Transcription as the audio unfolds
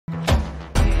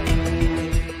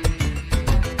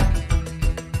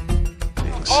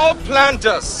All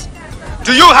planters,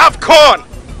 do you have corn?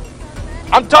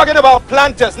 I'm talking about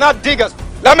planters, not diggers.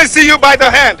 Let me see you by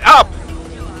the hand. Up.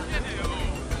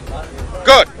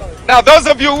 Good. Now, those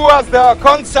of you who has the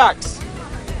corn sacks,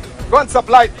 corn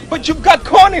supply, but you've got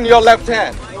corn in your left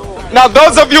hand. Now,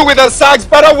 those of you with the sacks,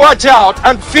 better watch out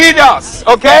and feed us,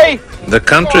 okay? The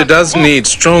country does need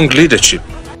strong leadership.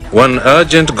 One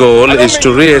urgent goal is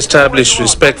to re-establish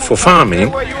respect for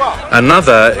farming.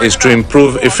 Another is to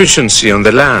improve efficiency on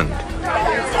the land.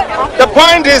 The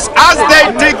point is, as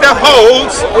they dig the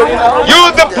holes,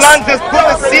 you, the planters, put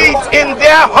the seeds in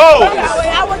their holes.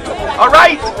 All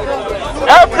right?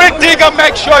 Every digger,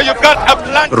 make sure you've got a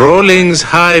plant. Rawlings'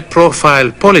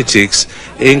 high-profile politics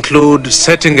include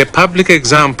setting a public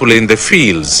example in the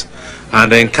fields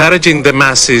and encouraging the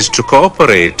masses to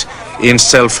cooperate in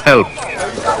self-help.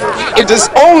 It is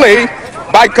only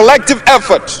by collective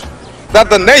effort that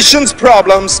the nation's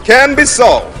problems can be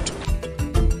solved.